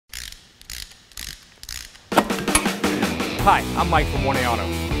Hi, I'm Mike from 1A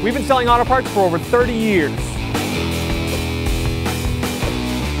Auto. We've been selling auto parts for over 30 years.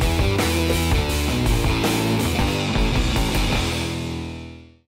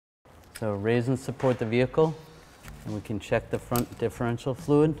 So raise and support the vehicle, and we can check the front differential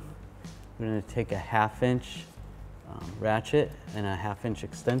fluid. We're going to take a 1/2 inch ratchet and a 1/2 inch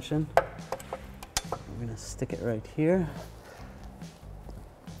extension. We're going to stick it right here,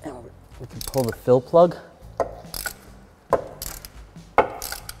 and we can pull the fill plug.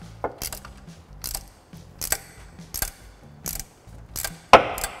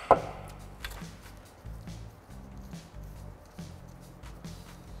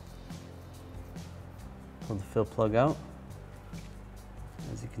 Pull the fill plug out.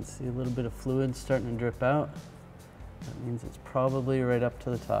 As you can see, a little bit of fluid starting to drip out. That means it's probably right up to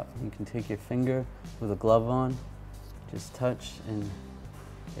the top. You can take your finger with a glove on, just touch, and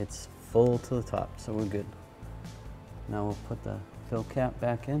it's full to the top, so we're good. Now we'll put the fill cap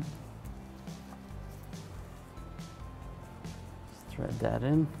back in. Just thread that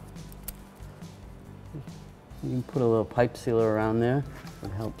in. You can put a little pipe sealer around there. It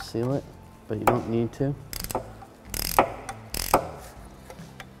would help seal it, but you don't need to.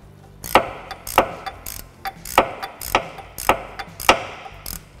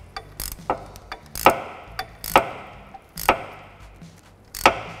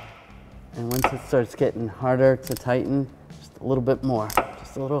 And once it starts getting harder to tighten, just a little bit more,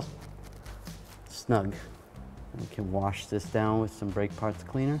 just a little snug. And we can wash this down with some brake parts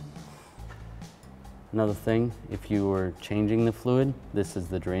cleaner. Another thing, if you were changing the fluid, this is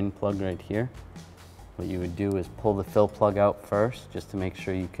the drain plug right here. What you would do is pull the fill plug out first, just to make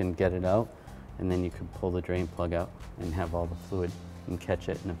sure you can get it out, and then you could pull the drain plug out and have all the fluid and catch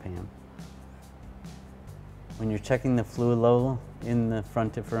it in a pan. When you're checking the fluid level in the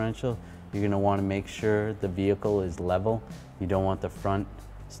front differential, you're going to want to make sure the vehicle is level. You don't want the front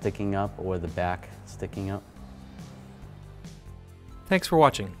sticking up or the back sticking up. Thanks for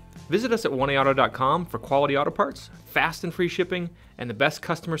watching. Visit us at 1AAuto.com for quality auto parts, fast and free shipping, and the best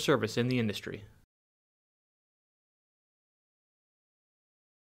customer service in the industry.